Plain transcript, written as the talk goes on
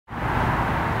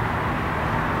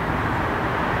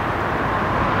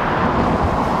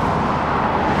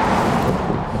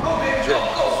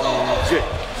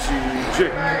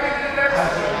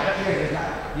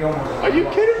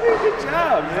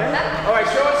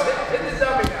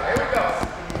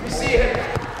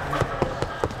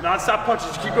Non-stop punches.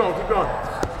 Just keep going, keep going.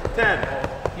 10,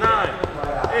 9,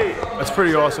 8. It's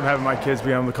pretty awesome having my kids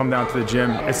be able to come down to the gym.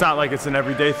 It's not like it's an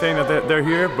everyday thing that they're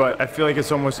here, but I feel like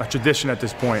it's almost a tradition at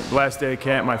this point. The last day of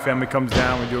camp, my family comes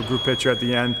down, we do a group picture at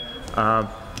the end.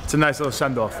 It's a nice little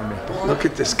send-off for me. Look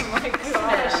at this guy. Oh my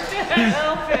gosh.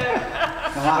 Help him.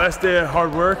 Last day of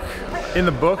hard work in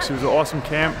the books. It was an awesome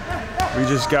camp. We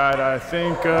just got, I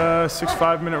think, 6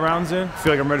 5-minute rounds in. I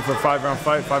feel like I'm ready for a 5-round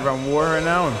fight, 5-round war right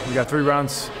now. And we got 3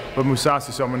 rounds with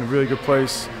Mousasi, so I'm in a really good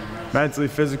place. Mentally,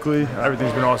 physically,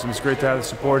 everything's been awesome. It's great to have the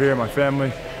support here, my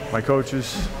family, my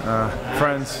coaches,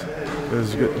 friends. It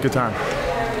was a good time.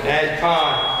 And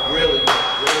Con, really good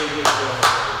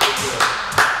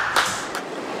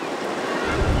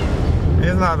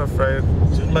He's not afraid,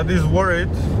 but he's worried.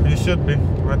 He should be.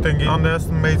 I think he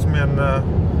underestimates me, and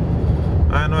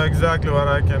I know exactly what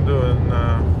I can do, and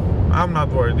I'm not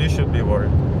worried. He should be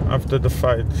worried. After the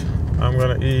fight, I'm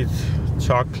gonna eat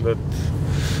chocolate.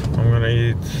 I'm gonna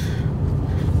eat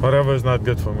whatever is not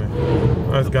good for me.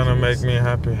 That's gonna make me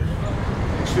happy.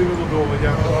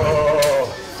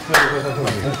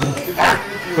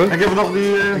 Ik heb nog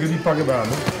die pakken baan.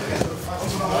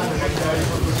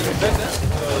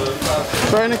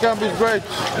 Training camp is great.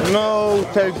 No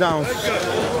takedowns.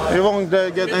 You won't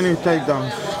get any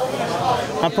takedowns.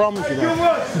 I promise you that.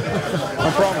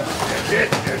 I promise.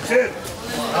 That's it.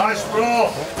 Nice bro.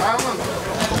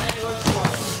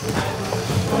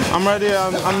 I'm ready.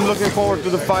 I'm looking forward to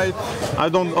the fight. I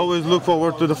don't always look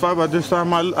forward to the fight, but this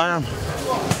time I am.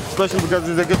 Especially because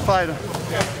he's a good fighter.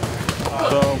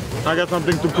 So I got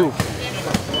something to prove.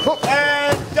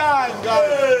 And done,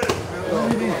 guys.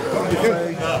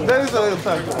 There is a little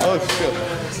time. Oh shit.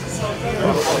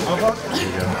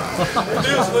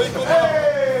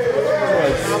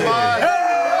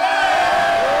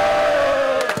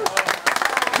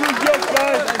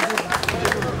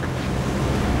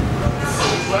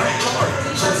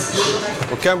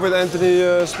 Well, camp with Anthony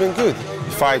has been good.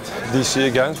 Fight DC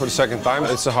again for the second time.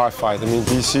 It's a hard fight. I mean,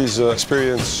 DC is an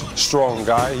experienced, strong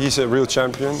guy. He's a real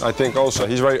champion. I think also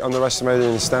he's very underestimated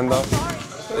in stand-up.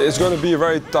 It's going to be a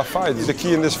very tough fight. The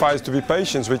key in this fight is to be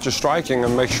patient with your striking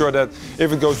and make sure that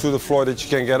if it goes to the floor that you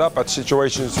can get up at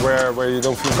situations where you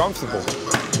don't feel comfortable.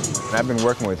 I've been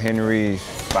working with Henry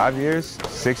 5 years,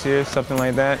 6 years, something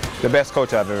like that. The best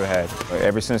coach I've ever had.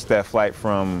 Ever since that flight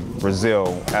from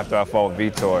Brazil, after I fought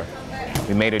Vitor,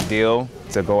 we made a deal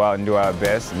to go out and do our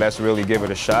best. Let's really give it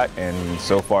a shot, and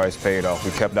so far it's paid off.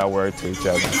 We kept our word to each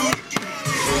other.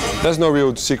 There's no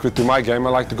real secret to my game. I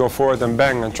like to go forward and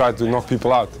bang and try to knock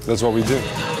people out. That's what we do.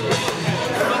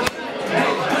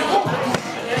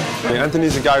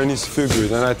 Anthony's a guy who needs to feel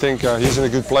good, and I think he's in a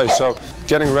good place. So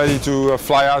getting ready to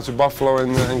fly out to Buffalo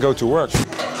and go to work.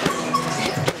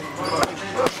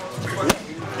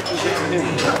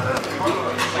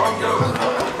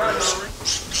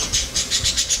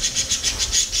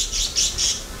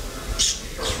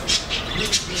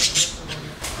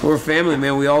 We're a family,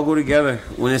 man. We all go together.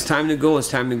 When it's time to go, it's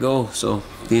time to go. So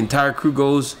the entire crew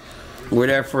goes. We're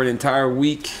there for an entire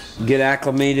week. Get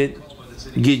acclimated.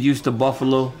 Get used to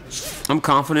Buffalo. I'm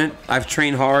confident. I've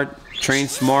trained hard,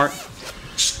 trained smart.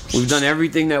 We've done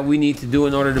everything that we need to do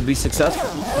in order to be successful.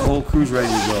 The whole crew's ready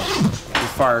to go.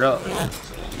 We're fired up.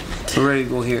 We're ready to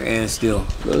go here and still.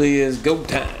 Really is go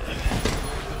time.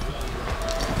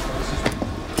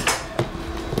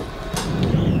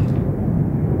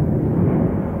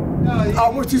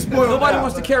 Nobody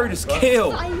wants to carry the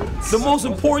scale. The most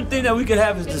important thing that we could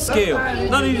have is the scale.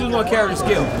 None of you just want to carry the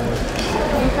scale.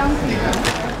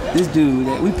 This dude,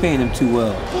 we paying him too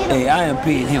well. Hey, I am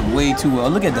paying him way too well.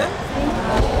 Look at that.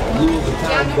 Louis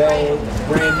Vuitton bag,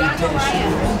 brand new tennis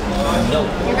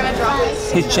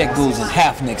shoes. His check goes in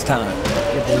half next time.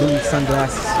 Get the Louis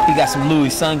sunglasses. He got some Louis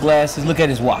sunglasses. Look at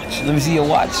his watch. Let me see your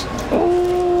watch.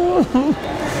 Oh.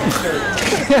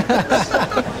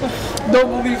 Don't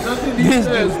believe nothing he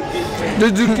says.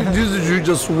 This dude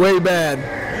just way bad.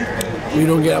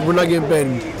 We're not getting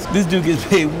paid. This dude gets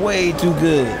paid way too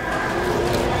good.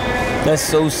 That's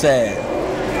so sad.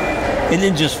 And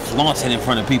then just flaunts it in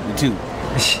front of people too.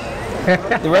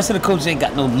 The rest of the coaches ain't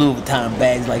got no Louis Vuitton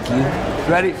bags like you.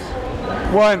 Ready?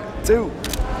 1, 2,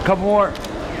 couple more.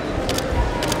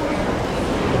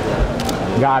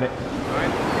 Got it.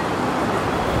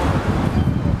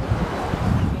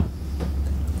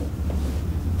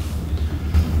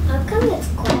 How come it's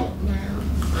quiet now?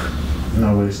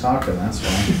 Nobody's talking, that's why.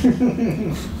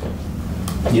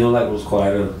 You don't like what's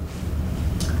quieter?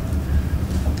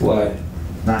 Why?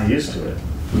 Not used to it.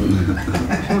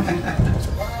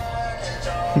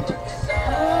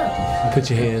 Put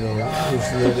your hand on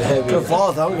it. Good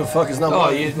falls. I don't give a fuck. It's not. Oh,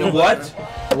 you know what?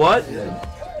 What?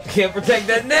 Can't protect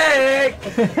that neck.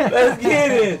 Let's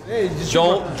get it.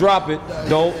 Don't drop it.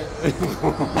 Don't.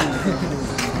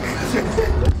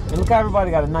 And look how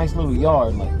everybody got a nice little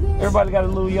yard. Like everybody got a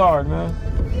little yard, man.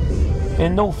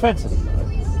 And no fencing.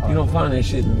 You don't find that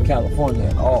shit in California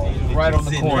at all. Right on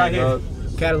the corner, dog.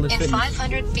 Catalyst Fitness.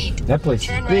 500 feet. That place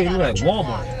is big. Look like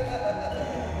Walmart.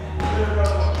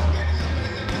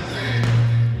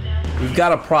 We've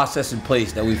got a process in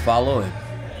place that we follow, and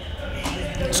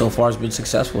so far it's been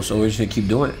successful, so we're just gonna keep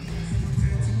doing it.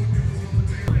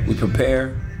 We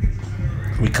prepare,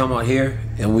 we come out here,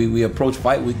 and we approach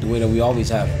fight week the way that we always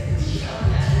have.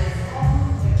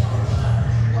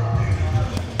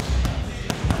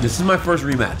 This is my first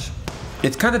rematch.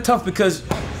 It's kind of tough because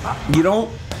you don't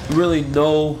really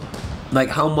know like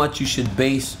how much you should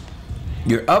base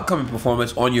your upcoming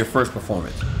performance on your first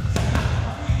performance.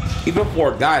 Even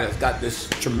for a guy that's got this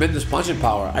tremendous punching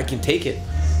power, I can take it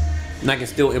and I can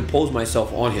still impose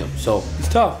myself on him. So it's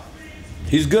tough.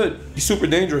 He's good. He's super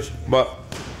dangerous. But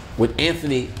with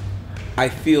Anthony, I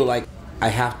feel like I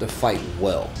have to fight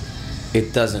well.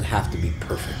 It doesn't have to be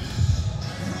perfect.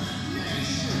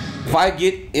 If I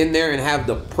get in there and have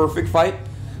the perfect fight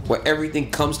where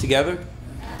everything comes together,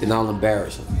 then I'll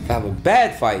embarrass him. If I have a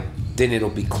bad fight, then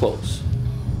it'll be close.